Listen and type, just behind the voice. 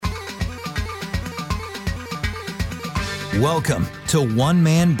Welcome to One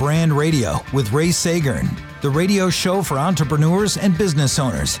Man Brand Radio with Ray Sagern, the radio show for entrepreneurs and business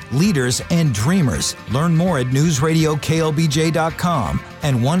owners, leaders, and dreamers. Learn more at newsradioklbj.com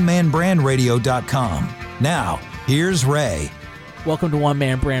and onemanbrandradio.com. Now, here's Ray. Welcome to One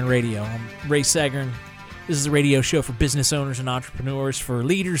Man Brand Radio. I'm Ray Sagern. This is a radio show for business owners and entrepreneurs, for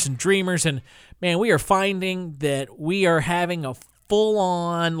leaders and dreamers. And man, we are finding that we are having a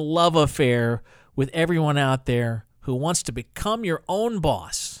full-on love affair with everyone out there who wants to become your own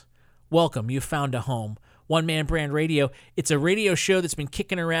boss. Welcome, you found a home. One Man Brand Radio. It's a radio show that's been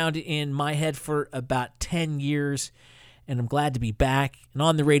kicking around in my head for about 10 years, and I'm glad to be back and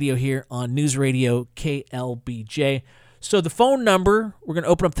on the radio here on News Radio KLBJ. So the phone number, we're going to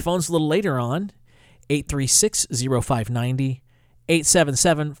open up the phones a little later on, 836-0590,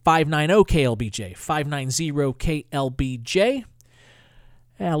 877-590-KLBJ, 590-KLBJ.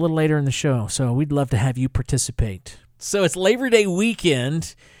 Yeah, a little later in the show, so we'd love to have you participate. So it's Labor Day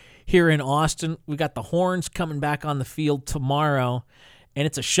weekend here in Austin. We got the Horns coming back on the field tomorrow, and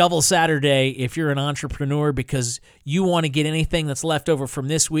it's a shovel Saturday if you're an entrepreneur because you want to get anything that's left over from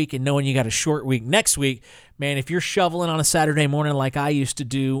this week, and knowing you got a short week next week, man, if you're shoveling on a Saturday morning like I used to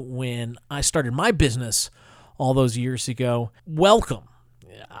do when I started my business all those years ago, welcome.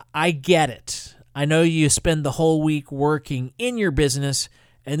 I get it. I know you spend the whole week working in your business,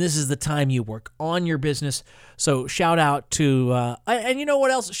 and this is the time you work on your business. So shout out to, and you know what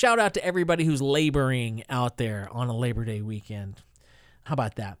else? Shout out to everybody who's laboring out there on a Labor Day weekend. How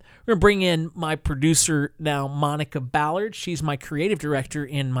about that? We're going to bring in my producer now, Monica Ballard. She's my creative director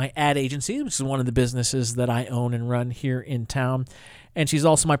in my ad agency, which is one of the businesses that I own and run here in town. And she's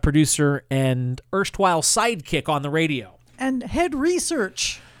also my producer and erstwhile sidekick on the radio. And head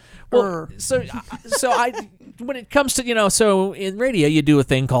research. Well, so when it comes to, so in radio, you do a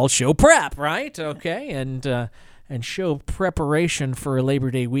thing called show prep, right? Okay. And show preparation for a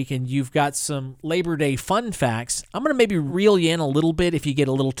Labor Day weekend. You've got some Labor Day fun facts. I'm going to maybe reel you in a little bit if you get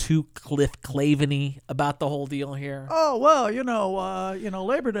a little too Cliff Claveny about the whole deal here. Oh, well,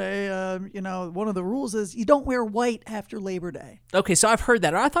 Labor Day, one of the rules is you don't wear white after Labor Day. Okay, so I've heard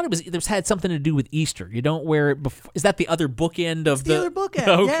that. I thought it had something to do with Easter. You don't wear it before. Is that the other bookend of the other bookend,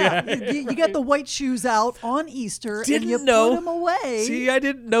 okay. Yeah. You get the white shoes out on Easter put them away. See, I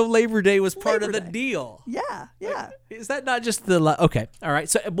didn't know Labor Day was part of the deal. Yeah. Is that not just okay, all right.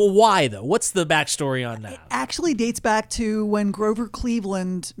 So, well, why, though? What's the backstory on that? It actually dates back to when Grover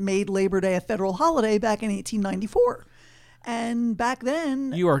Cleveland made Labor Day a federal holiday back in 1894. And back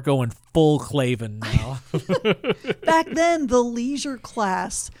then... You are going full Clavin now. Back then, the leisure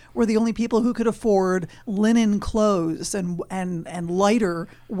class were the only people who could afford linen clothes and lighter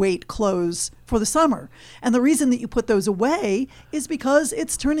weight clothes for the summer. And the reason that you put those away is because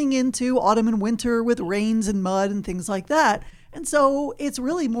it's turning into autumn and winter with rains and mud and things like that. And so it's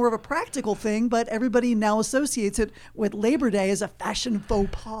really more of a practical thing, but everybody now associates it with Labor Day as a fashion faux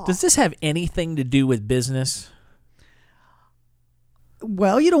pas. Does this have anything to do with business?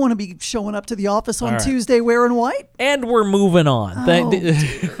 Well, you don't want to be showing up to the office on Tuesday wearing white. And we're moving on.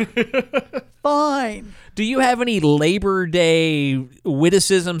 Fine. Do you have any Labor Day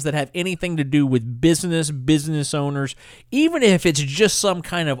witticisms that have anything to do with business owners, even if it's just some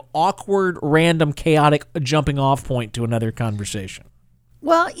kind of awkward, random, chaotic jumping off point to another conversation?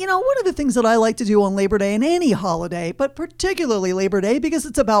 Well, one of the things that I like to do on Labor Day and any holiday, but particularly Labor Day because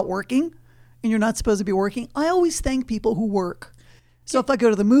it's about working and you're not supposed to be working, I always thank people who work. So if I go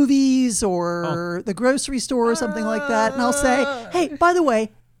to the movies or the grocery store or something like that, and I'll say, hey, by the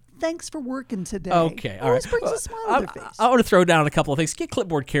way, thanks for working today. Okay, all right. Brings a smile to their face. I want to throw down a couple of things. Get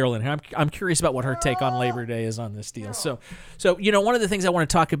Clipboard Carol in here. I'm curious about what her take on Labor Day is on this deal. So one of the things I want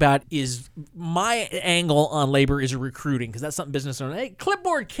to talk about is my angle on labor is recruiting, because that's something business owners. Hey,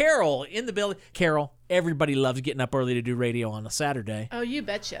 Clipboard Carol in the building. Carol, everybody loves getting up early to do radio on a Saturday. Oh, you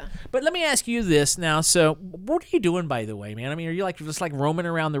betcha. But let me ask you this now. So what are you doing, by the way, man? I mean, are you just roaming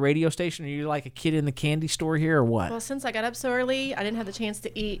around the radio station? Are you like a kid in the candy store here or what? Well, since I got up so early, I didn't have the chance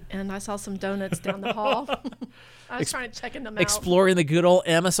to eat, and I saw some donuts down the hall. I was trying to check them out. Exploring the good old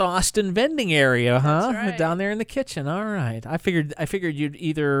MS Austin vending area, huh? That's right. Down there in the kitchen. All right. I figured you'd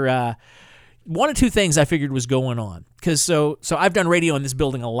either... one of two things I figured was going on, because so I've done radio in this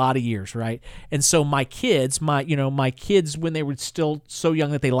building a lot of years, right? And so my kids, when they were still so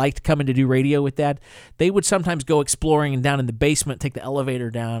young that they liked coming to do radio with Dad, they would sometimes go exploring and down in the basement, take the elevator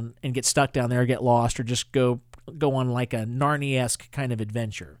down and get stuck down there, get lost, or just go on like a Narnia-esque kind of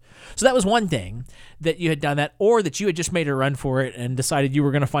adventure. So that was one thing, that you had done that, or that you had just made a run for it and decided you were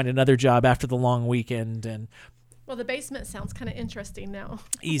going to find another job after the long weekend. And well, the basement sounds kind of interesting now.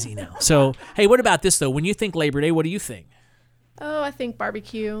 Easy now. So, hey, what about this, though? When you think Labor Day, what do you think? Oh, I think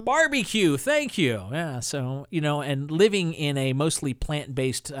barbecue. Barbecue, thank you. Yeah, so, and living in a mostly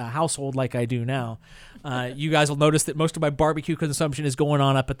plant-based household like I do now, you guys will notice that most of my barbecue consumption is going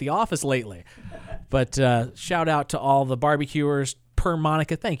on up at the office lately. But shout out to all the barbecuers. Per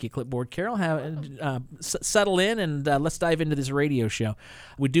Monica, thank you, Clipboard Carol. Settle in and let's dive into this radio show.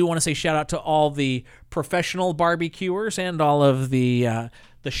 We do want to say shout out to all the professional barbecuers and all of the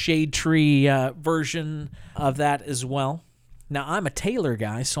shade tree version of that as well. Now, I'm a Taylor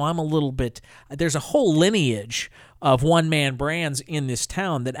guy, so I'm a little bit... There's a whole lineage of one-man brands in this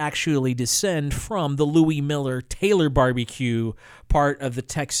town that actually descend from the Louis Miller Taylor barbecue part of the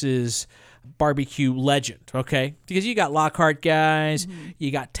Texas barbecue legend, okay? Because you got Lockhart guys,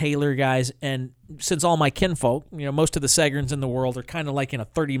 you got Taylor guys, and since all my kinfolk, most of the Segerns in the world are kind of like in a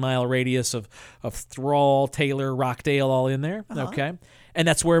 30-mile radius of Thrall, Taylor, Rockdale, all in there, okay? And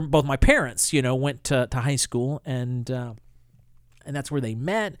that's where both my parents, went to high school, and that's where they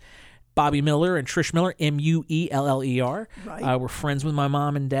met. Bobby Miller and Trish Miller, Mueller, right. Were friends with my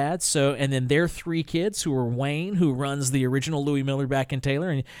mom and dad. So, and then their three kids, who are Wayne, who runs the original Louis Miller back in Taylor,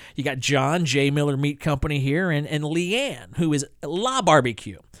 and you got John, J. Miller Meat Company here, and Leanne, who is La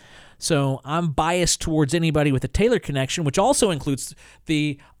Barbecue. So I'm biased towards anybody with a Taylor connection, which also includes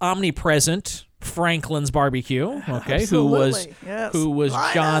the omnipresent Franklin's Barbecue, okay, Absolutely. who was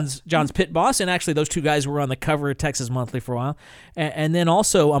Yes. John's pit boss, and actually those two guys were on the cover of Texas Monthly for a while, and then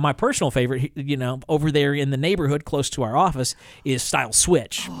also my personal favorite, over there in the neighborhood close to our office is Style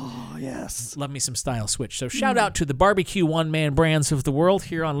Switch. Oh, yes. Love me some Style Switch. So shout out to the barbecue one-man brands of the world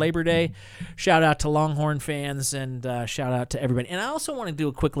here on Labor Day. Shout out to Longhorn fans, and shout out to everybody. And I also want to do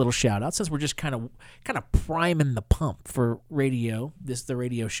a quick little shout out since we're just kind of priming the pump for the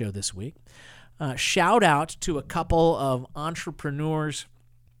radio show this week. Shout out to a couple of entrepreneurs,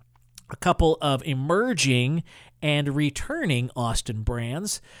 a couple of emerging and returning Austin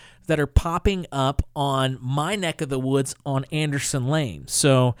brands that are popping up on my neck of the woods on Anderson Lane.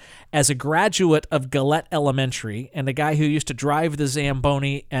 So as a graduate of Gillette Elementary and a guy who used to drive the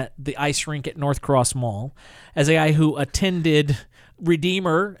Zamboni at the ice rink at North Cross Mall, as a guy who attended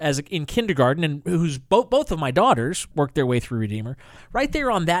Redeemer in kindergarten, and who's both of my daughters worked their way through Redeemer. Right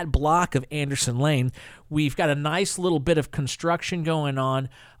there on that block of Anderson Lane, we've got a nice little bit of construction going on.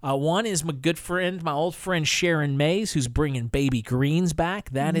 One is my good friend, my old friend Sharon Mays, who's bringing baby greens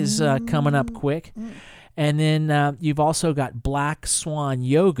back. That is coming up quick. And then you've also got Black Swan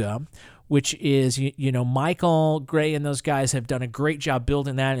Yoga, which is, Michael Gray and those guys have done a great job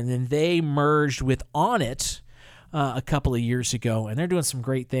building that, and then they merged with On It a couple of years ago, and they're doing some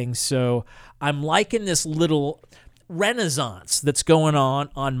great things. So I'm liking this little renaissance that's going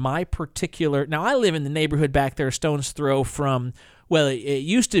on my particular... Now, I live in the neighborhood back there, stone's throw from... Well, it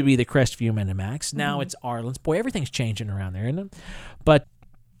used to be the Crestview Minimax. Now it's Arlen's. Boy, everything's changing around there, isn't it? But,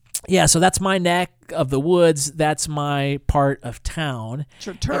 yeah, so that's my neck of the woods. That's my part of town. It's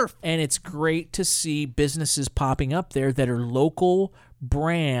your turf. And it's great to see businesses popping up there that are local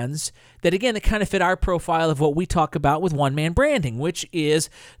brands that, again, that kind of fit our profile of what we talk about with one-man branding, which is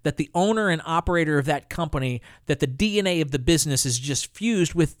that the owner and operator of that company, that the DNA of the business is just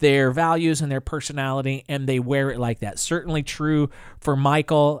fused with their values and their personality, and they wear it like that. Certainly true for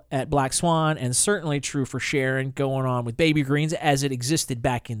Michael at Black Swan, and certainly true for Sharon going on with Baby Greens as it existed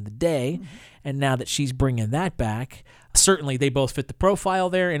back in the day. And now that she's bringing that back, certainly they both fit the profile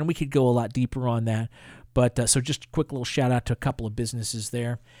there, and we could go a lot deeper on that. But so just a quick little shout out to a couple of businesses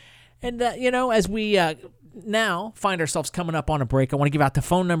there. And, as we now find ourselves coming up on a break, I want to give out the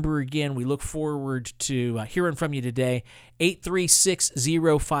phone number again. We look forward to hearing from you today,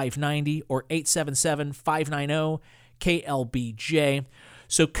 836-0590 or 877-590-KLBJ.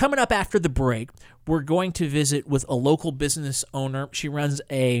 So coming up after the break, we're going to visit with a local business owner. She runs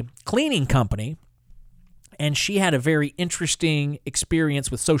a cleaning company, and she had a very interesting experience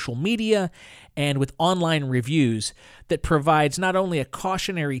with social media and with online reviews that provides not only a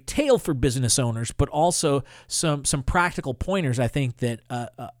cautionary tale for business owners, but also some practical pointers, I think, that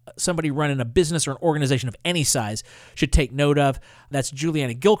somebody running a business or an organization of any size should take note of. That's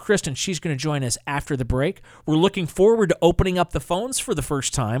Julianna Gilchrist, and she's going to join us after the break. We're looking forward to opening up the phones for the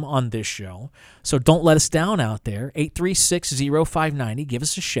first time on this show, so don't let us down out there. 836-0590, give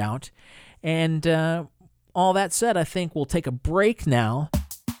us a shout. And all that said, I think we'll take a break now.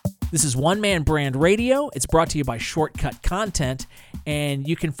 This is One Man Brand Radio. It's brought to you by Shortcut Content, and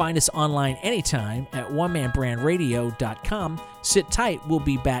you can find us online anytime at onemanbrandradio.com. Sit tight. We'll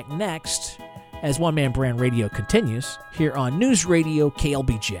be back next as One Man Brand Radio continues here on News Radio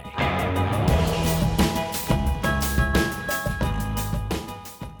KLBJ.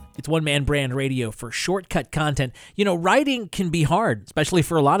 It's One Man Brand Radio for shortcut content. You know, writing can be hard, especially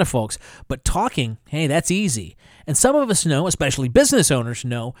for a lot of folks, but talking, hey, that's easy. And some of us know, especially business owners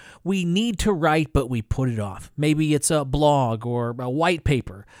know, we need to write, but we put it off. Maybe it's a blog or a white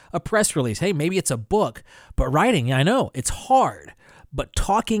paper, a press release. Hey, maybe it's a book. But writing, I know, it's hard. But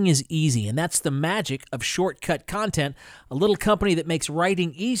talking is easy, and that's the magic of Shortcut Content, a little company that makes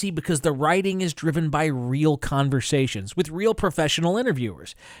writing easy because the writing is driven by real conversations with real professional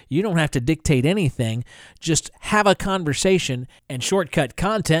interviewers. You don't have to dictate anything, just have a conversation, and Shortcut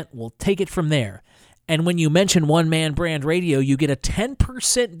Content will take it from there. And when you mention One Man Brand Radio, you get a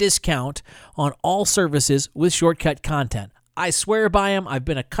 10% discount on all services with Shortcut Content. I swear by them. I've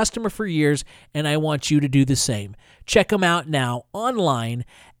been a customer for years, and I want you to do the same. Check them out now online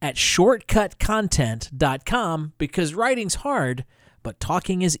at shortcutcontent.com because writing's hard, but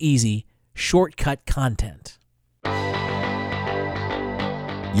talking is easy. Shortcut Content.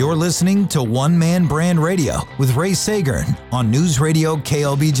 You're listening to One Man Brand Radio with Ray Sagern on News Radio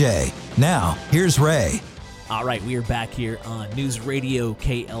KLBJ. Now, here's Ray. All right, we are back here on News Radio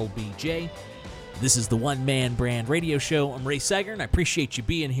KLBJ. This is the One Man Brand Radio Show. I'm Ray Sagern. I appreciate you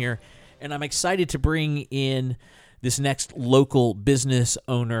being here, and I'm excited to bring in this next local business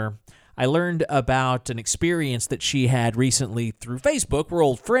owner. I learned about an experience that she had recently through Facebook. We're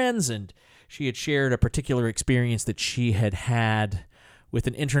old friends, and she had shared a particular experience that she had had with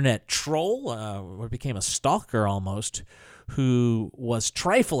an internet troll, or became a stalker almost, who was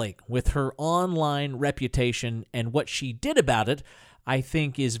trifling with her online reputation, and what she did about it I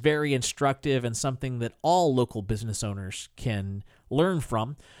think is very instructive and something that all local business owners can learn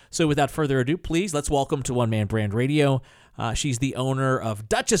from. So without further ado, please, let's welcome to One Man Brand Radio. She's the owner of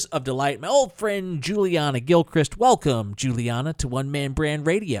Duchess of Delight, my old friend Julianna Gilchrist. Welcome, Julianna, to One Man Brand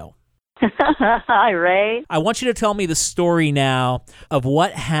Radio. Hi, Ray. I want you to tell me the story now of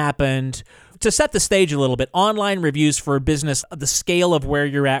what happened. To set the stage a little bit, online reviews for a business of the scale of where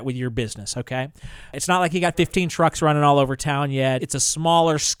you're at with your business, okay? It's not like you got 15 trucks running all over town yet. It's a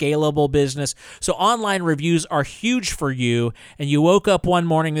smaller, scalable business. So online reviews are huge for you, and you woke up one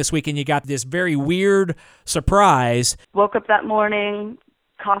morning this week and you got this very weird surprise. Woke up that morning,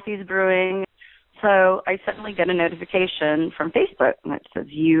 coffee's brewing, so I suddenly get a notification from Facebook that says,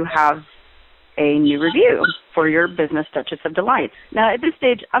 you have a new review for your business, Duchess of Delight. Now, at this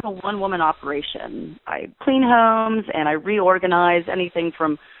stage, I'm a one-woman operation. I clean homes and I reorganize anything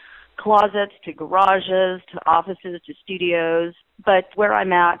from closets to garages to offices to studios. But where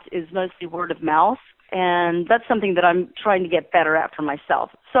I'm at is mostly word of mouth, and that's something that I'm trying to get better at for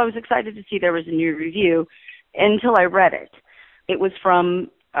myself. So I was excited to see there was a new review until I read it. It was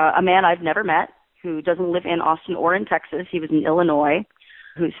from a man I've never met who doesn't live in Austin or in Texas. He was in Illinois,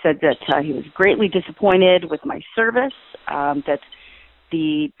 who said that he was greatly disappointed with my service, that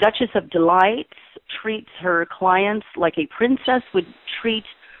the Duchess of Delight treats her clients like a princess would treat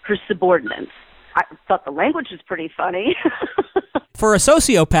her subordinates. I thought the language was pretty funny. For a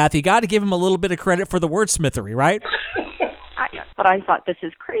sociopath, you got to give him a little bit of credit for the wordsmithery, right? But I thought, this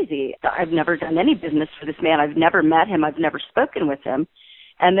is crazy. I've never done any business for this man. I've never met him. I've never spoken with him.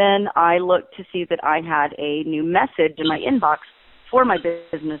 And then I looked to see that I had a new message in my inbox for my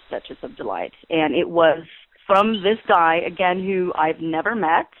business, Duchess of Delight. And it was from this guy, again, who I've never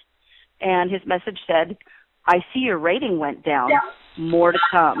met. And his message said, I see your rating went down. More to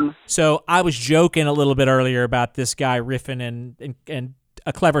come. So I was joking a little bit earlier about this guy riffing and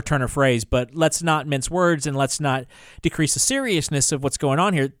a clever turn of phrase, but let's not mince words and let's not decrease the seriousness of what's going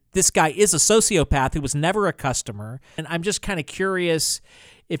on here. This guy is a sociopath who was never a customer. And I'm just kind of curious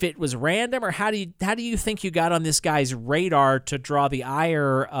if it was random, or how do you think you got on this guy's radar to draw the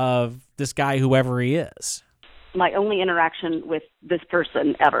ire of this guy, whoever he is? My only interaction with this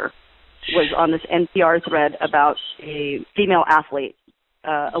person ever was on this NPR thread about a female athlete,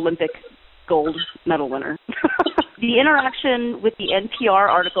 Olympic gold medal winner. The interaction with the NPR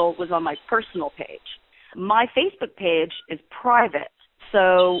article was on my personal page. My Facebook page is private,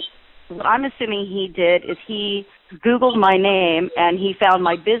 so what I'm assuming he did is he Googled my name and he found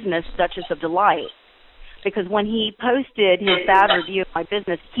my business, Duchess of Delight. Because when he posted his bad review of my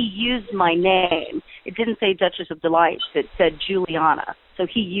business, he used my name. It didn't say Duchess of Delight. It said Julianna. So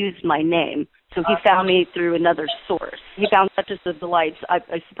he used my name. So he found me through another source. He found Duchess of Delight, I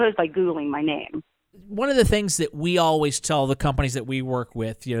suppose, by Googling my name. One of the things that we always tell the companies that we work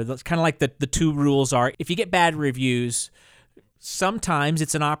with, that's kind of like the two rules are, if you get bad reviews, sometimes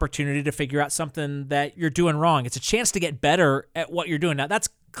it's an opportunity to figure out something that you're doing wrong. It's a chance to get better at what you're doing. Now, that's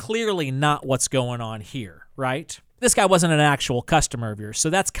clearly not what's going on here, right? This guy wasn't an actual customer of yours, so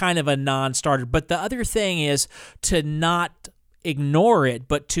that's kind of a non-starter. But the other thing is to not ignore it,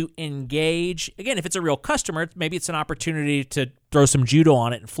 but to engage. Again, if it's a real customer, maybe it's an opportunity to throw some judo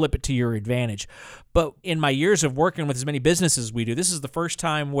on it and flip it to your advantage. But in my years of working with as many businesses as we do, this is the first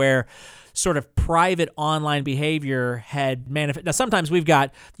time where sort of private online behavior had manifested. Now, sometimes we've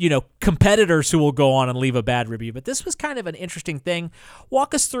got, competitors who will go on and leave a bad review, but this was kind of an interesting thing.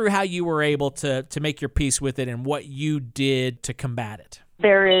 Walk us through how you were able to make your peace with it and what you did to combat it.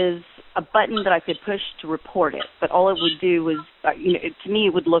 There is a button that I could push to report it, but all it would do was, to me,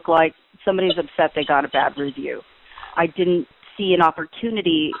 it would look like somebody's upset they got a bad review. I didn't see an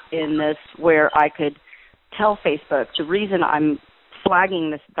opportunity in this where I could tell Facebook the reason I'm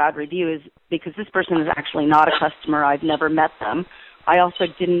flagging this bad review is because this person is actually not a customer. I've never met them. I also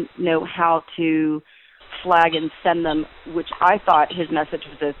didn't know how to flag and send them, which I thought his message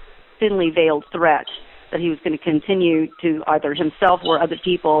was a thinly veiled threat that he was going to continue to either himself or other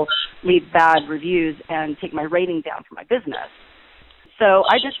people leave bad reviews and take my rating down for my business. So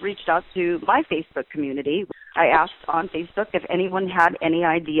I just reached out to my Facebook community. I asked on Facebook if anyone had any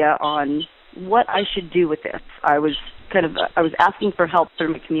idea on what I should do with this. I was asking for help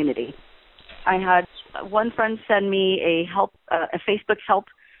through my community. I had one friend send me a Facebook help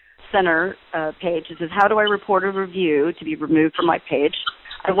center page. It says, how do I report a review to be removed from my page?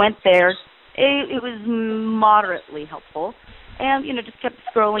 I went there. It was moderately helpful. And, just kept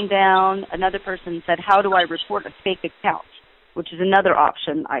scrolling down. Another person said, how do I report a fake account? Which is another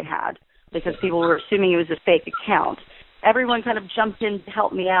option I had because people were assuming it was a fake account. Everyone kind of jumped in to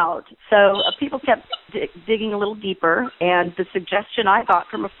help me out. So people kept digging a little deeper, and the suggestion I got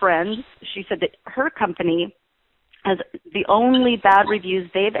from a friend, she said that her company has the only bad reviews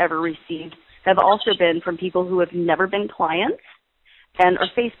they've ever received have also been from people who have never been clients and are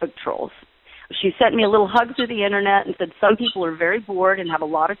Facebook trolls. She sent me a little hug through the internet and said some people are very bored and have a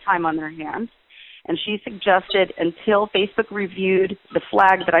lot of time on their hands. And she suggested until Facebook reviewed the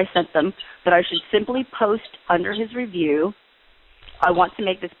flag that I sent them, that I should simply post under his review, I want to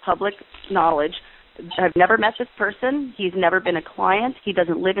make this public knowledge. I've never met this person. He's never been a client. He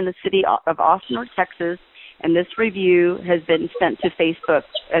doesn't live in the city of Austin or Texas. And this review has been sent to Facebook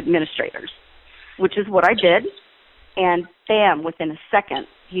administrators, which is what I did. And bam, within a second,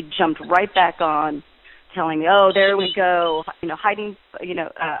 he jumped right back on, telling me, oh, there we go, hiding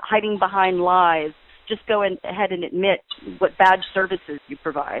behind lies. Just go ahead and admit what bad services you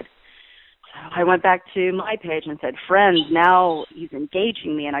provide. So I went back to my page and said, friends, now he's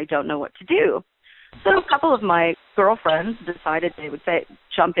engaging me and I don't know what to do. So a couple of my girlfriends decided they would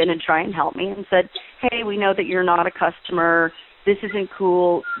jump in and try and help me and said, hey, we know that you're not a customer. This isn't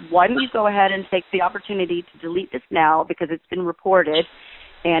cool. Why don't you go ahead and take the opportunity to delete this now because it's been reported.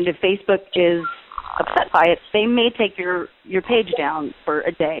 And if Facebook is upset by it, they may take your page down for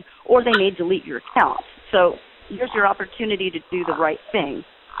a day, or they may delete your account. So here's your opportunity to do the right thing.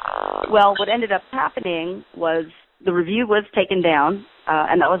 Well, what ended up happening was the review was taken down,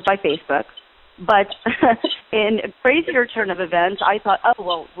 and that was by Facebook. But in a crazier turn of events, I thought, oh,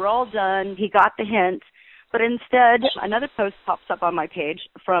 well, we're all done. He got the hint. But instead, another post pops up on my page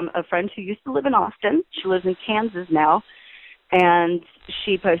from a friend who used to live in Austin. She lives in Kansas now. And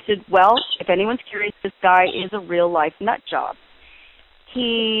she posted, well, if anyone's curious, this guy is a real-life nut job.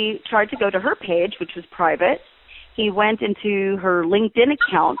 He tried to go to her page, which was private. He went into her LinkedIn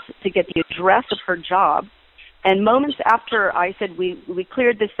account to get the address of her job. And moments after I said, we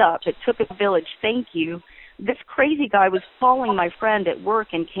cleared this up, it took a village, thank you, this crazy guy was calling my friend at work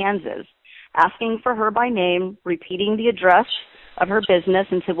in Kansas, asking for her by name, repeating the address of her business,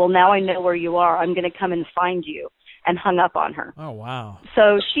 and said, well, now I know where you are. I'm going to come and find you. And hung up on her. Oh, wow.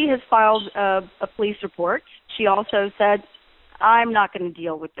 So she has filed a police report. She also said, I'm not going to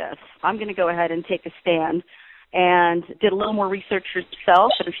deal with this. I'm going to go ahead and take a stand, and did a little more research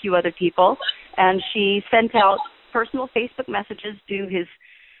herself and a few other people. And she sent out personal Facebook messages to his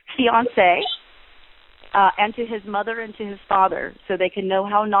fiancé and to his mother and to his father so they can know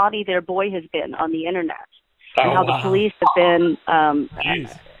how naughty their boy has been on the Internet and how the police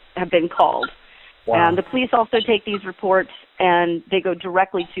have been called. Wow. And the police also take these reports and they go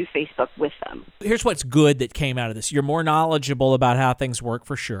directly to Facebook with them. Here's what's good that came out of this. You're more knowledgeable about how things work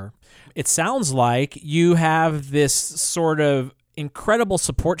for sure. It sounds like you have this sort of incredible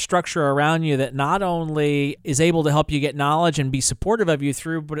support structure around you that not only is able to help you get knowledge and be supportive of you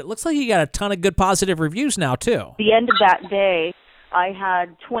through, but it looks like you got a ton of good positive reviews now too. At the end of that day, I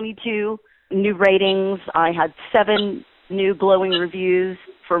had 22 new ratings. I had 7 new glowing reviews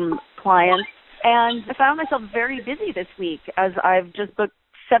from clients. And I found myself very busy this week as I've just booked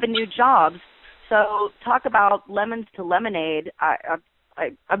 7 new jobs. So talk about lemons to lemonade. I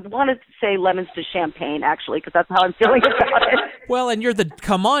I wanted to say lemons to champagne, actually, because that's how I'm feeling about it. Well, and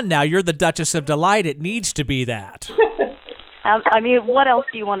come on now, you're the Duchess of Delight. It needs to be that. I mean, what else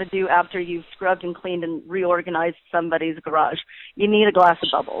do you want to do after you've scrubbed and cleaned and reorganized somebody's garage? You need a glass of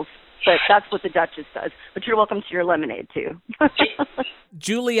bubbles. But that's what the Duchess does. But you're welcome to your lemonade, too.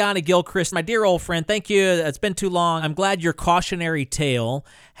 Julianna Gilchrist, my dear old friend, thank you. It's been too long. I'm glad your cautionary tale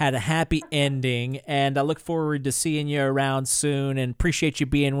had a happy ending, and I look forward to seeing you around soon and appreciate you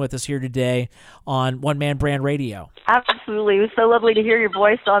being with us here today on One Man Brand Radio. Absolutely. It was so lovely to hear your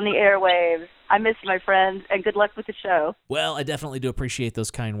voice on the airwaves. I miss you, my friend, and good luck with the show. Well, I definitely do appreciate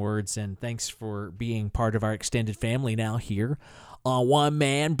those kind words, and thanks for being part of our extended family now here on One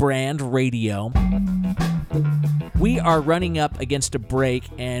Man Brand Radio. We are running up against a break,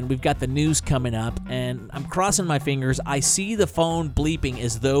 and we've got the news coming up, and I'm crossing my fingers. I see the phone bleeping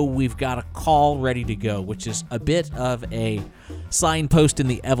as though we've got a call ready to go, which is a bit of a signpost in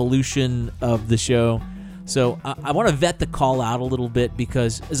the evolution of the show. So I want to vet the call out a little bit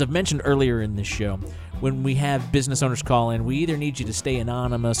because, as I've mentioned earlier in this show, when we have business owners call in, we either need you to stay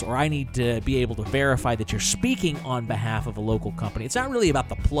anonymous or I need to be able to verify that you're speaking on behalf of a local company. It's not really about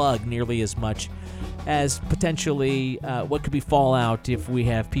the plug nearly as much as potentially what could be fallout if we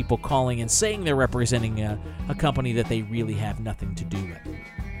have people calling and saying they're representing a company that they really have nothing to do with.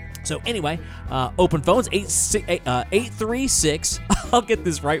 So anyway, open phones, 836, I'll get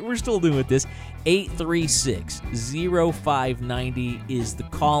this right, we're still doing this, 836-0590 is the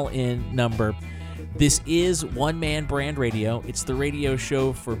call-in number. This is One Man Brand Radio. It's the radio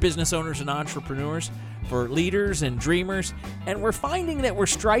show for business owners and entrepreneurs, for leaders and dreamers, and we're finding that we're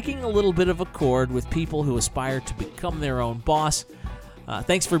striking a little bit of a chord with people who aspire to become their own boss.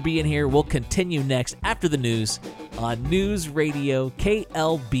 Thanks for being here. We'll continue next after the news on News Radio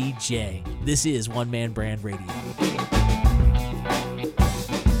KLBJ. This is One Man Brand Radio.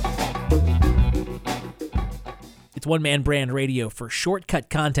 It's One Man Brand Radio for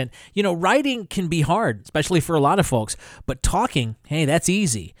shortcut content. You know, writing can be hard, especially for a lot of folks, but talking, hey, that's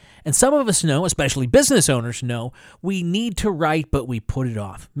easy. And some of us know, especially business owners know, we need to write, but we put it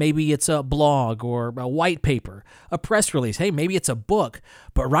off. Maybe it's a blog or a white paper, a press release. Hey, maybe it's a book.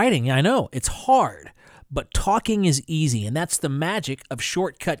 But writing, I know, it's hard. But talking is easy, and that's the magic of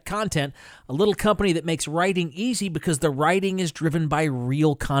Shortcut Content, a little company that makes writing easy because the writing is driven by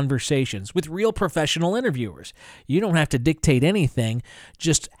real conversations with real professional interviewers. You don't have to dictate anything,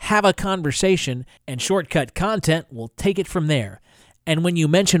 just have a conversation, and Shortcut Content will take it from there. And when you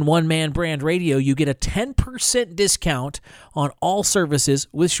mention One Man Brand Radio, you get a 10% discount on all services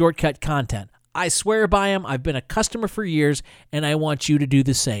with Shortcut Content. I swear by them. I've been a customer for years, and I want you to do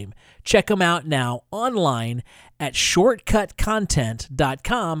the same. Check them out now online at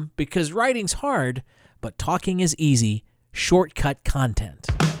shortcutcontent.com because writing's hard, but talking is easy. Shortcut Content.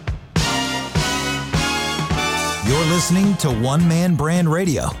 You're listening to One Man Brand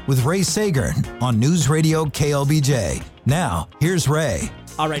Radio with Ray Sagern on News Radio KLBJ. Now, here's Ray.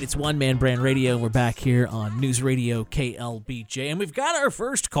 All right, it's One Man Brand Radio, and we're back here on News Radio KLBJ, and we've got our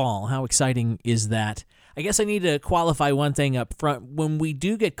first call. How exciting is that? I guess I need to qualify one thing up front. When we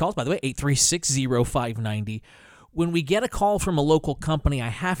do get calls, by the way, 836-0590, when we get a call from a local company, I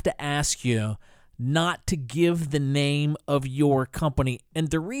have to ask you not to give the name of your company. And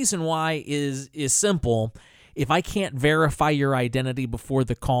the reason why is simple. If I can't verify your identity before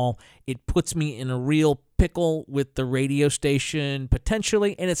the call, it puts me in a real pickle with the radio station,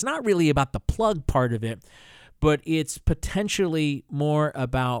 potentially. And it's not really about the plug part of it, but it's potentially more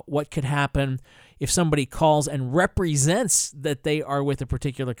about what could happen if somebody calls and represents that they are with a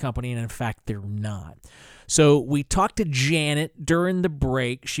particular company, and in fact, they're not. So we talked to Janet during the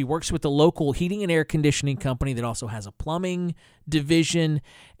break. She works with a local heating and air conditioning company that also has a plumbing division,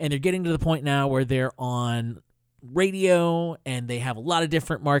 and they're getting to the point now where they're on radio, and they have a lot of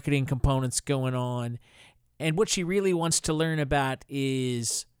different marketing components going on. And what she really wants to learn about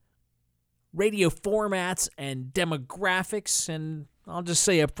is radio formats and demographics. And I'll just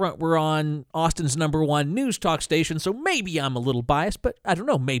say up front, we're on Austin's #1 news talk station, so maybe I'm a little biased, but I don't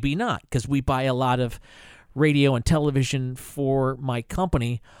know, maybe not, because we buy a lot of radio and television for my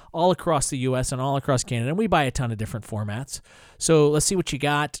company all across the U.S. and all across Canada, and we buy a ton of different formats. So let's see what you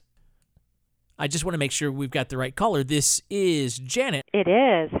got. I just want to make sure we've got the right caller. This is Janet. It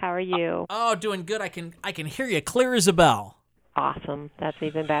is. How are you? Oh, doing good. I can hear you clear as a bell. Awesome. That's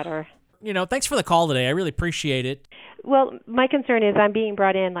even better. You know, thanks for the call today. I really appreciate it. Well, my concern is I'm being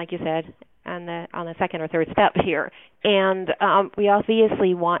brought in, like you said, on the second or third step here, and we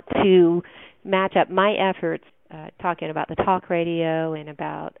obviously want to match up my efforts talking about the talk radio and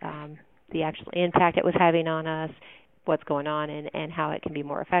about the actual impact it was having on us what's going on and how it can be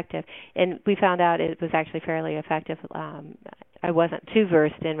more effective. And we found out it was actually fairly effective. I wasn't too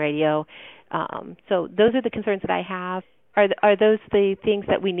versed in radio. So those are the concerns that I have. Are those the things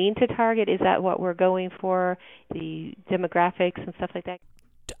that we need to target? Is that what we're going for, the demographics and stuff like that?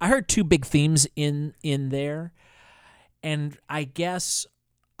 I heard two big themes in there, and I guess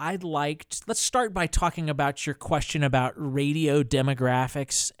let's start by talking about your question about radio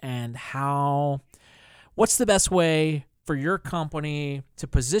demographics and what's the best way for your company to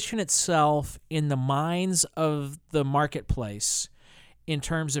position itself in the minds of the marketplace in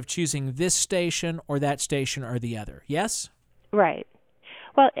terms of choosing this station or that station or the other. Yes? Right.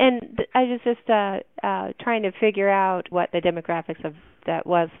 Well, and I was just trying to figure out what the demographics of that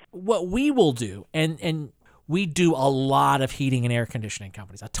was. What we will do, and we do a lot of heating and air conditioning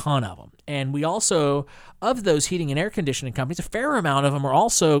companies, a ton of them. And we also, of those heating and air conditioning companies, a fair amount of them are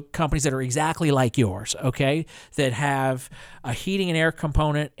also companies that are exactly like yours, okay, that have a heating and air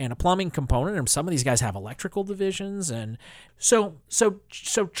component and a plumbing component. And some of these guys have electrical divisions. And so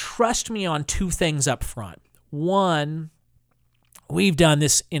trust me on two things up front. One, we've done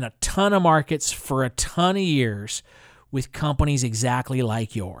this in a ton of markets for a ton of years with companies exactly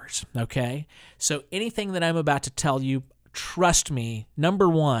like yours, okay? So anything that I'm about to tell you, trust me, number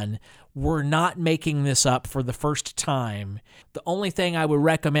one, we're not making this up for the first time. The only thing I would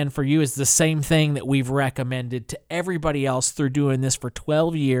recommend for you is the same thing that we've recommended to everybody else through doing this for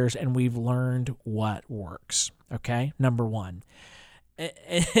 12 years, and we've learned what works, okay? Number one.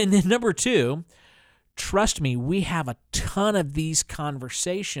 And then number two, trust me, we have a ton of these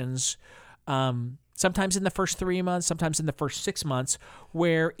conversations, sometimes in the first 3 months, sometimes in the first 6 months,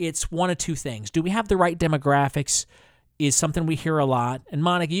 where it's one of two things. Do we have the right demographics is something we hear a lot. And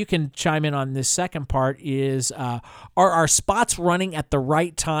Monica, you can chime in on this second part is, are our spots running at the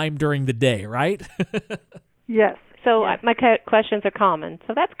right time during the day, right? Yes. So my questions are common.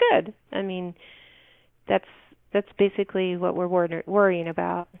 So that's good. I mean, that's basically what we're worrying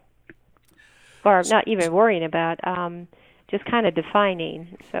about. Or not even worrying about, just kind of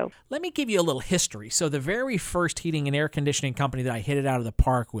defining. So let me give you a little history. So the very first heating and air conditioning company that I hit it out of the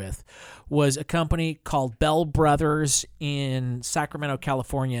park with was a company called Bell Brothers in Sacramento,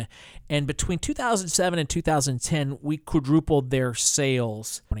 California. And between 2007 and 2010, we quadrupled their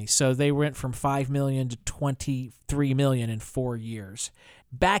sales. So they went from $5 million to $23 million in 4 years.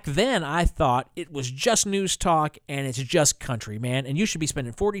 Back then, I thought it was just news talk and it's just country, man. And you should be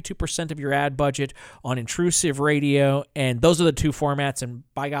spending 42% of your ad budget on intrusive radio. And those are the two formats. And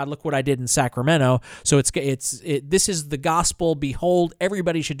by God, look what I did in Sacramento. So this is the gospel. Behold,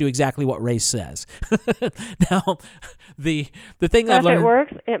 everybody should do exactly what Ray says. Now, the thing I've learned, if it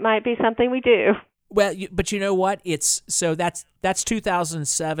works, it might be something we do. Well, but you know what? That's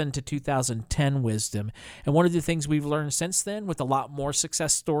 2007 to 2010 wisdom. And one of the things we've learned since then, with a lot more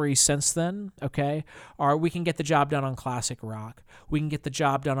success stories since then, okay, are we can get the job done on classic rock. We can get the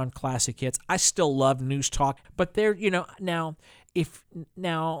job done on classic hits. I still love news talk, but so it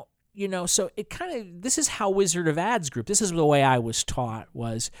kind of, this is how Wizard of Ads Group, this is the way I was taught,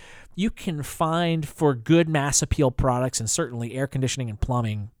 was you can find for good mass appeal products, and certainly air conditioning and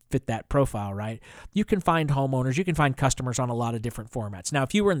plumbing fit that profile, right? You can find homeowners, you can find customers on a lot of different formats. Now,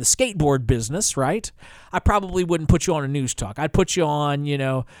 if you were in the skateboard business, right, I probably wouldn't put you on a news talk. I'd put you on,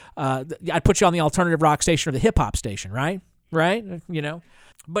 I'd put you on the alternative rock station or the hip hop station, right?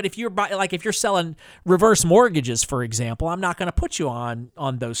 But if you're selling reverse mortgages, for example, I'm not going to put you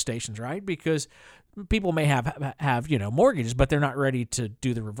on those stations, right? Because people may have mortgages, but they're not ready to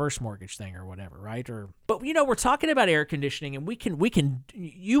do the reverse mortgage thing or whatever, right? But we're talking about air conditioning, and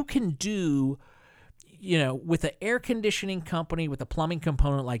you can do, with an air conditioning company with a plumbing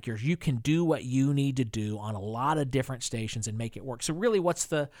component like yours, you can do what you need to do on a lot of different stations and make it work. So really, what's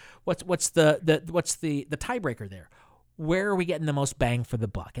the tiebreaker there? Where are we getting the most bang for the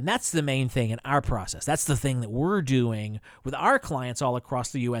buck? And that's the main thing in our process. That's the thing that we're doing with our clients all across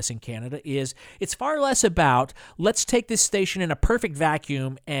the U.S. and Canada. Is it's far less about let's take this station in a perfect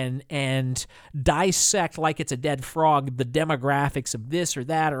vacuum and dissect like it's a dead frog the demographics of this or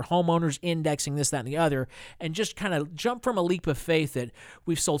that, or homeowners indexing this, that, and the other, and just kind of jump from a leap of faith that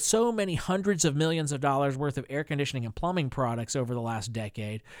we've sold so many hundreds of millions of dollars worth of air conditioning and plumbing products over the last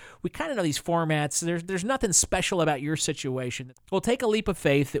decade. We kind of know these formats. There's nothing special about your situation. We'll take a leap of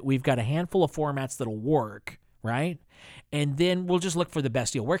faith that we've got a handful of formats that'll work, right? And then we'll just look for the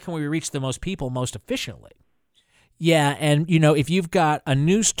best deal. Where can we reach the most people most efficiently? Yeah, and if you've got a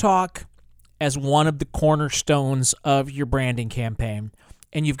news talk as one of the cornerstones of your branding campaign,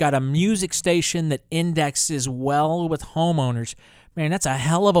 and you've got a music station that indexes well with homeowners, Man, that's a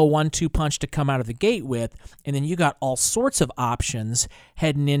hell of a 1-2 punch to come out of the gate with. And then you got all sorts of options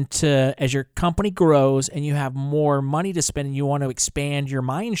heading into as your company grows and you have more money to spend and you want to expand your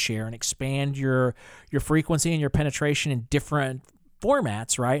mind share and expand your frequency and your penetration in different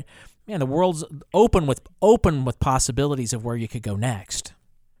formats, right? Man, the world's open with possibilities of where you could go next.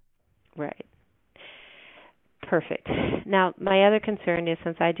 Right. Perfect. Now, my other concern is,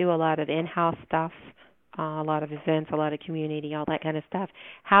 since I do a lot of in-house stuff, a lot of events, a lot of community, all that kind of stuff,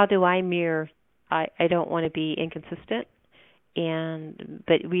 how do I mirror? I don't want to be inconsistent,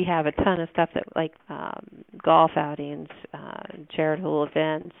 but we have a ton of stuff that, like golf outings, charitable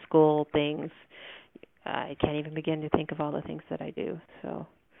events, school things. I can't even begin to think of all the things that I do. So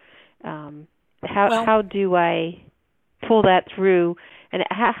how do I pull that through, and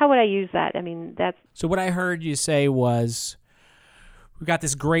how would I use that? I mean, that's... So what I heard you say was, we've got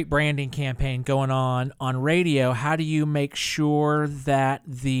this great branding campaign going on radio. How do you make sure that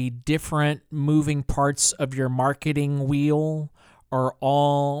the different moving parts of your marketing wheel are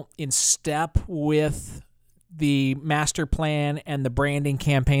all in step with the master plan and the branding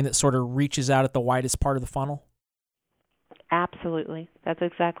campaign that sort of reaches out at the widest part of the funnel? Absolutely. That's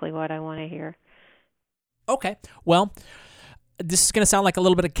exactly what I want to hear. Okay. Well, this is going to sound like a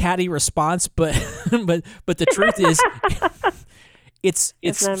little bit of catty response, but the truth is, it's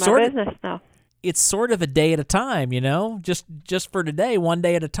none of my sort business, of no. It's sort of a day at a time, just for today, one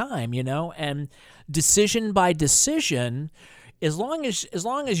day at a time, and decision by decision. As long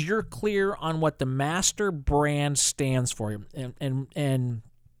as you're clear on what the master brand stands for, and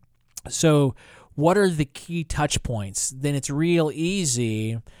so what are the key touch points, then it's real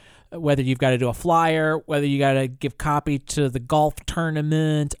easy. Whether you've got to do a flyer, whether you got to give copy to the golf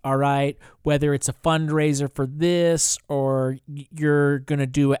tournament, all right, whether it's a fundraiser for this, or you're going to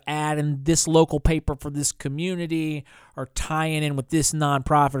do an ad in this local paper for this community, or tying in with this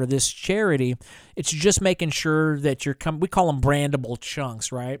nonprofit or this charity, it's just making sure that we call them brandable chunks,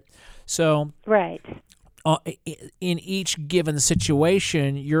 right? So, right. In each given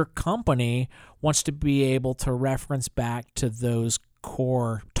situation, your company wants to be able to reference back to those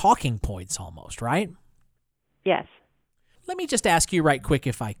core talking points almost, right? Yes. Let me just ask you right quick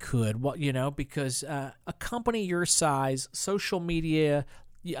if I could, because a company your size, social media,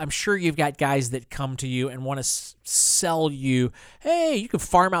 I'm sure you've got guys that come to you and want to sell you, hey, you can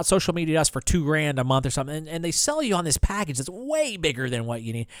farm out social media to us for $2,000 a month or something, and they sell you on this package that's way bigger than what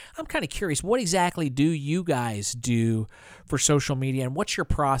you need. I'm kind of curious, what exactly do you guys do for social media, and what's your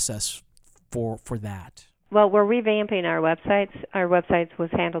process for that? Well, we're revamping our websites. Our websites was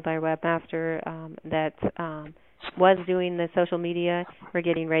handled by our webmaster that was doing the social media. We're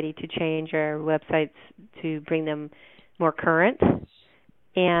getting ready to change our websites to bring them more current.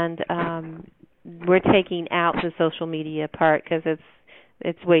 And we're taking out the social media part because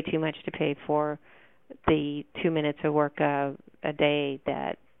it's way too much to pay for the 2 minutes of work a day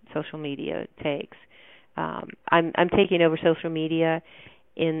that social media takes. I'm taking over social media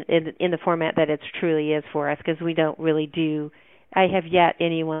in the format that it truly is for us, because we don't really do. I have yet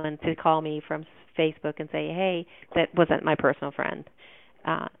anyone to call me from Facebook and say, hey, that wasn't my personal friend.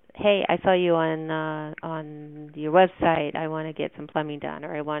 Hey, I saw you on your website. I want to get some plumbing done,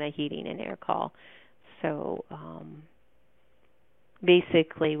 or I want a heating and air call. So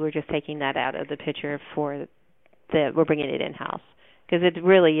basically, we're just taking that out of the picture we're bringing it in-house, because it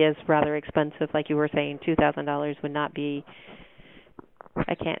really is rather expensive. Like you were saying, $2,000 would not be.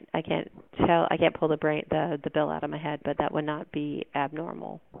 I can't pull the bill out of my head, but that would not be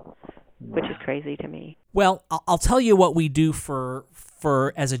abnormal, which is crazy to me. Well, I'll tell you what we do for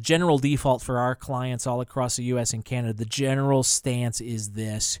as a general default for our clients all across the U.S. and Canada. The general stance is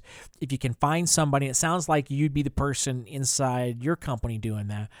this: if you can find somebody, it sounds like you'd be the person inside your company doing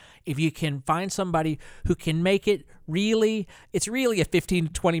that. If you can find somebody who can make it it's really a 15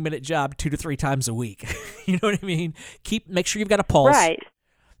 to 20 minute job 2 to 3 times a week. You know what I mean? Make sure you've got a pulse. Right.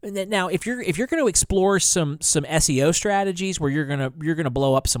 Now, if you're going to explore some SEO strategies where you're going to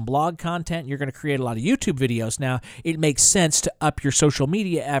blow up some blog content, you're going to create a lot of YouTube videos. Now, it makes sense to up your social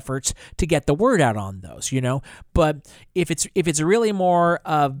media efforts to get the word out on those, But if it's really more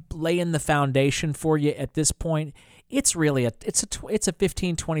of laying the foundation for you at this point, it's really a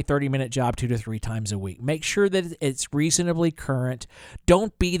 15, 20, 30 minute job 2 to 3 times a week. Make sure that it's reasonably current.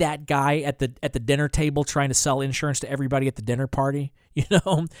 Don't be that guy at the dinner table trying to sell insurance to everybody at the dinner party.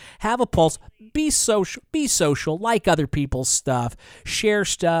 Have a pulse, be social, like other people's stuff, share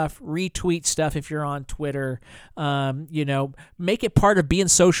stuff, retweet stuff if you're on Twitter. Make it part of being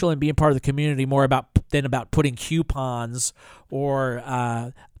social and being part of the community more than about putting coupons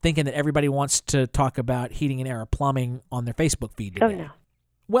or thinking that everybody wants to talk about heating and air or plumbing on their Facebook feed today. Oh, no.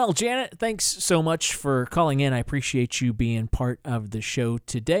 Well, Janet, thanks so much for calling in. I appreciate you being part of the show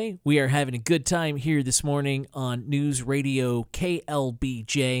today. We are having a good time here this morning on News Radio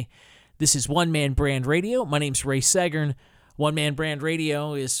KLBJ. This is One Man Brand Radio. My name's Ray Sagern. One Man Brand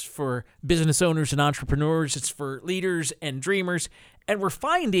Radio is for business owners and entrepreneurs. It's for leaders and dreamers. And we're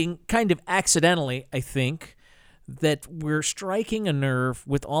finding, kind of accidentally, I think, that we're striking a nerve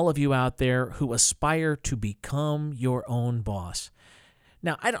with all of you out there who aspire to become your own boss.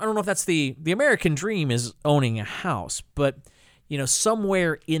 Now, I don't know if that's the American dream is owning a house, but,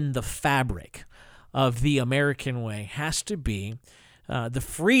 somewhere in the fabric of the American way has to be the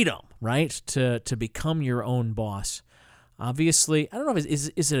freedom, right, to become your own boss. Obviously, I don't know,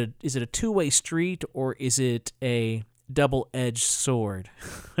 is it a two-way street or is it a double-edged sword?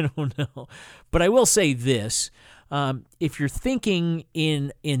 I don't know. But I will say this. If you're thinking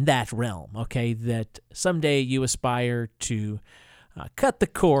in that realm, okay, that someday you aspire to cut the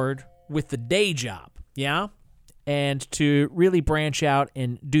cord with the day job, yeah? And to really branch out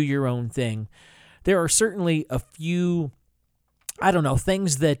and do your own thing. There are certainly a few,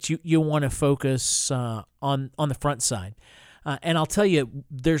 things that you want to focus on the front side. And I'll tell you,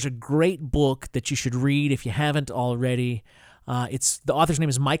 there's a great book that you should read if you haven't already. The author's name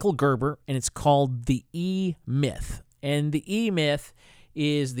is Michael Gerber, and it's called The E-Myth. And the E-Myth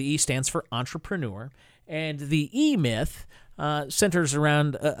is, the E stands for entrepreneur, and the E-Myth centers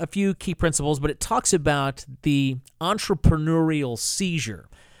around a few key principles, but it talks about the entrepreneurial seizure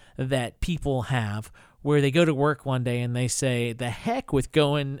that people have where they go to work one day and they say, the heck with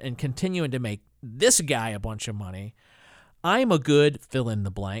going and continuing to make this guy a bunch of money. I'm a good fill in the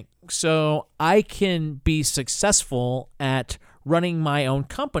blank, so I can be successful at running my own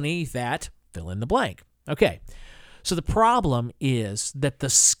company that fill in the blank. Okay, so the problem is that the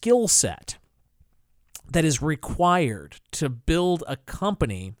skill set that is required to build a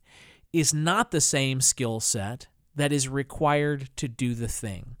company is not the same skill set that is required to do the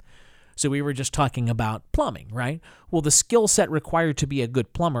thing. So we were just talking about plumbing, right? Well, the skill set required to be a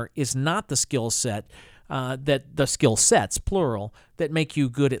good plumber is not the skill set that the skill sets, plural, that make you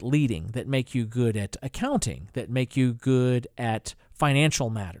good at leading, that make you good at accounting, that make you good at financial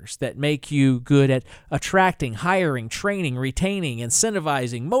matters, that make you good at attracting, hiring, training, retaining,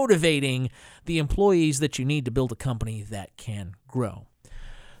 incentivizing, motivating the employees that you need to build a company that can grow.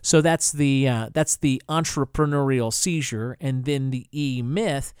 So that's the entrepreneurial seizure, and then the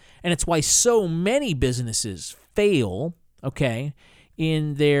E-myth, and it's why so many businesses fail, okay,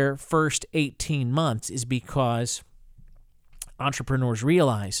 in their first 18 months is because entrepreneurs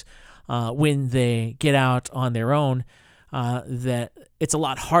realize when they get out on their own that it's a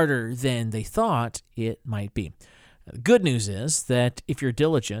lot harder than they thought it might be. The good news is that if you're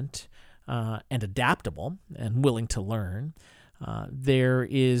diligent and adaptable and willing to learn, there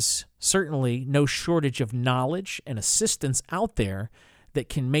is certainly no shortage of knowledge and assistance out there that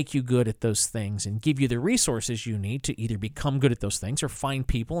can make you good at those things and give you the resources you need to either become good at those things or find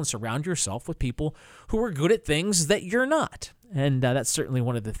people and surround yourself with people who are good at things that you're not. And that's certainly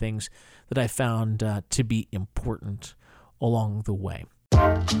one of the things that I found to be important along the way.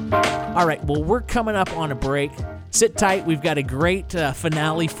 All right, well, we're coming up on a break. Sit tight. We've got a great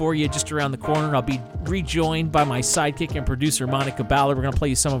finale for you just around the corner. I'll be rejoined by my sidekick and producer, Monica Ballard. We're going to play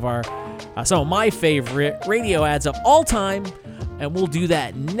you some of my favorite radio ads of all time, and we'll do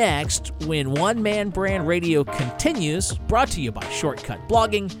that next when One Man Brand Radio continues, brought to you by Shortcut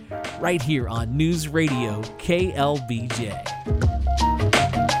Blogging, right here on News Radio KLBJ.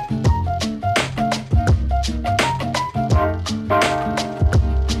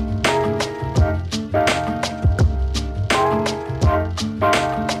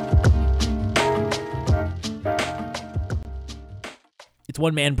 It's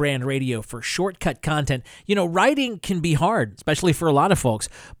One Man Brand Radio for shortcut content. You know, writing can be hard, especially for a lot of folks,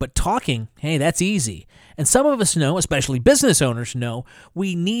 but talking, hey, that's easy. And some of us know, especially business owners know,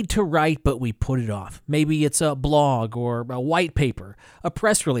 we need to write, but we put it off. Maybe it's a blog or a white paper, a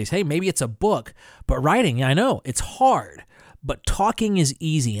press release. Hey, maybe it's a book. But writing, I know, it's hard. But talking is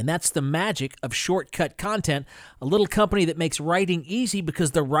easy, and that's the magic of Shortcut Content, a little company that makes writing easy because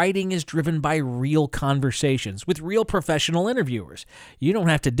the writing is driven by real conversations with real professional interviewers. You don't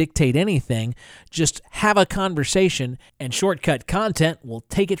have to dictate anything, just have a conversation, and Shortcut Content will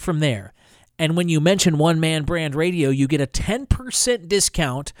take it from there. And when you mention One Man Brand Radio, you get a 10%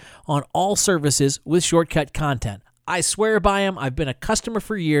 discount on all services with Shortcut Content. I swear by them. I've been a customer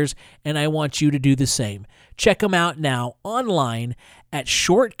for years, and I want you to do the same. Check them out now online at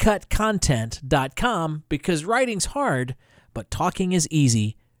shortcutcontent.com, because writing's hard, but talking is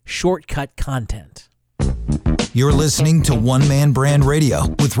easy. Shortcut Content. You're listening to One Man Brand Radio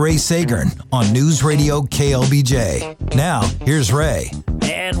with Ray Sagern on News Radio KLBJ. Now, here's Ray.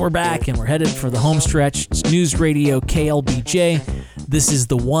 And we're back, and we're headed for the home stretch. It's News Radio KLBJ. This is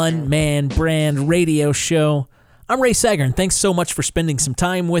the One Man Brand Radio Show. I'm Ray Sagern. Thanks so much for spending some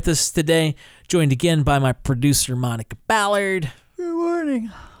time with us today. Joined again by my producer, Monica Ballard. Good morning.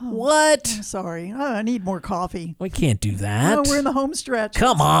 What? I'm sorry. I need more coffee. We can't do that. No, we're in the home stretch.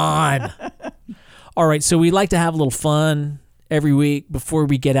 Come on. All right, so we like to have a little fun every week before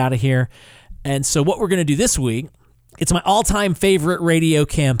we get out of here. And so what we're going to do this week, it's my all-time favorite radio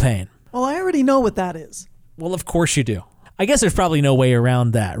campaign. Well, I already know what that is. Well, of course you do. I guess there's probably no way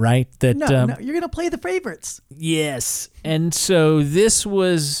around that, right? No, you're going to play the favorites. Yes. And so this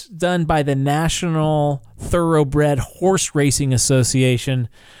was done by the National Thoroughbred Horse Racing Association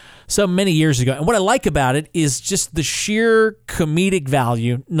so many years ago. And what I like about it is just the sheer comedic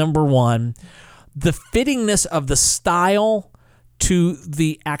value, number one, the fittingness of the style to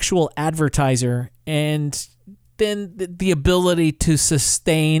the actual advertiser, and then the ability to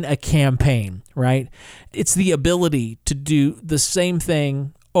sustain a campaign, right? It's the ability to do the same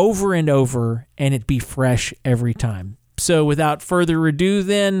thing over and over and it be fresh every time. So without further ado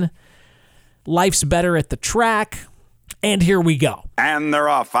then, life's better at the track, and here we go. And they're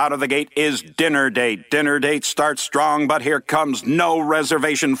off. Out of the gate is Dinner Date. Dinner Date starts strong, but here comes No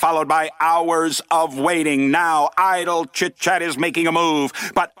Reservation, followed by Hours of Waiting. Now, Idle Chit-Chat is making a move,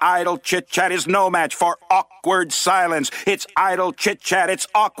 but Idle Chit-Chat is no match for Awkward Silence. It's Idle Chit-Chat, it's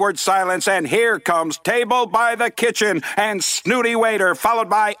Awkward Silence, and here comes Table by the Kitchen and Snooty Waiter, followed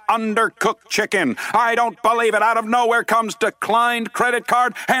by Undercooked Chicken. I don't believe it. Out of nowhere comes Declined Credit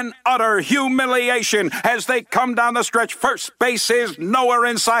Card and Utter Humiliation. As they come down the stretch, first base is nowhere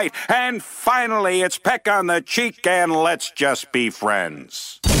in sight. And finally, it's Peck on the Cheek and Let's Just Be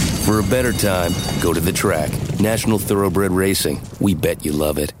Friends. For a better time, go to the track. National Thoroughbred Racing. We bet you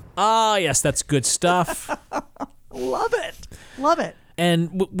love it. Ah, yes, that's good stuff. Love it. Love it.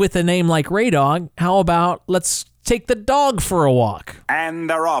 And with a name like Ray Dog, how about let's take the dog for a walk? And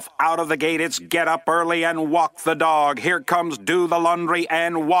they're off. Out of the gate, it's get up early and walk the dog. Here comes do the laundry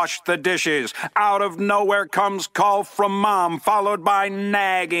and wash the dishes. Out of nowhere comes call from mom, followed by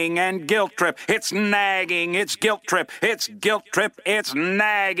nagging and guilt trip. It's nagging, it's guilt trip, it's guilt trip, it's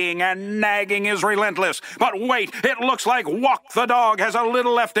nagging, and nagging is relentless. But wait, it looks like walk the dog has a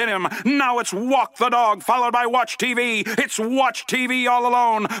little left in him. Now it's walk the dog, followed by watch TV. It's watch TV all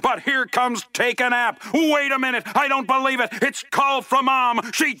alone. But here comes take a nap. Wait a minute. I don't believe it. It's call from mom.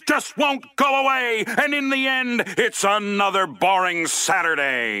 She just won't go away. And in the end, it's another boring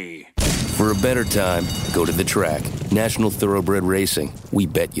Saturday. For a better time, go to the track. National Thoroughbred Racing. We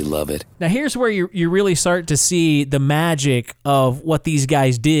bet you love it. Now, here's where you really start to see the magic of what these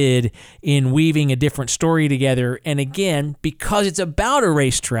guys did in weaving a different story together. And again, because it's about a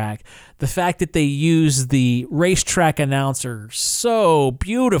racetrack, the fact that they use the racetrack announcer so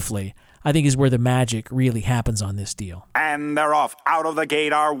beautifully, I think, is where the magic really happens on this deal. And they're off. Out of the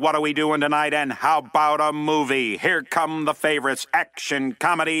gate are What Are We Doing Tonight and How About a Movie? Here come the favorites, action,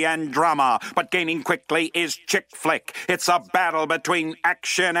 comedy, and drama. But gaining quickly is Chick Flick. It's a battle between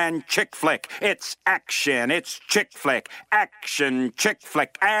action and Chick Flick. It's action, it's Chick Flick. Action, Chick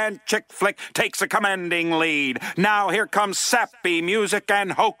Flick. And Chick Flick takes a commanding lead. Now here comes sappy music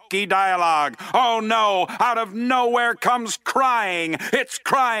and hokey dialogue. Oh no, out of nowhere comes crying. It's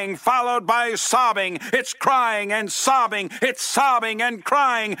crying followed by sobbing. It's crying and sobbing. It's sobbing and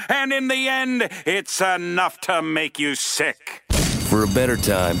crying. And in the end, it's enough to make you sick. For a better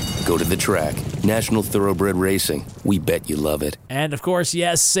time, go to the track. National Thoroughbred Racing. We bet you love it. And of course,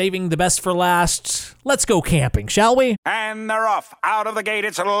 yes, saving the best for last. Let's go camping, shall we? And they're off. Out of the gate,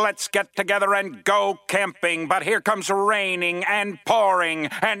 it's let's get together and go camping. But here comes raining and pouring.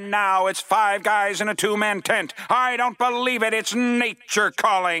 And now it's 5 guys in a 2-man tent. I don't believe it. It's nature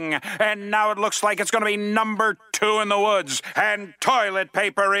calling. And now it looks like it's going to be number 2 in the woods. And toilet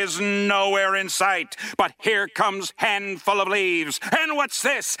paper is nowhere in sight. But here comes handful of leaves. And what's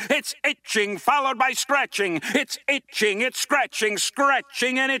this? It's itching, followed by scratching. It's itching, it's scratching,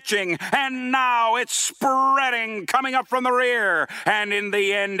 scratching and itching. And now it's spreading, coming up from the rear. And in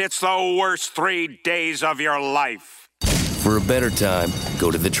the end, it's the worst 3 days of your life. For a better time, go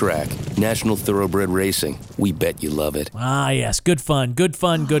to the track. National Thoroughbred Racing. We bet you love it. Ah, yes. Good fun, good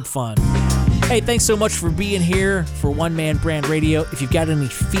fun, good fun. Hey, thanks so much for being here for One Man Brand Radio. If you've got any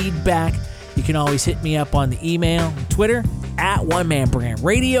feedback, you can always hit me up on the email and Twitter at One Man Brand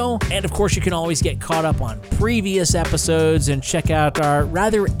Radio. And of course, you can always get caught up on previous episodes and check out our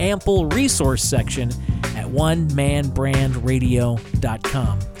rather ample resource section at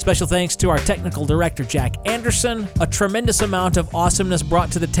onemanbrandradio.com. Special thanks to our technical director, Jack Anderson. A tremendous amount of awesomeness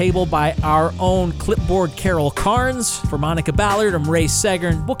brought to the table by our own clipboard Carol Carnes. For Monica Ballard, I'm Ray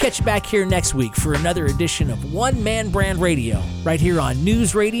Segern. We'll catch you back here next week for another edition of One Man Brand Radio, right here on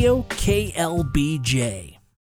News Radio KLBJ.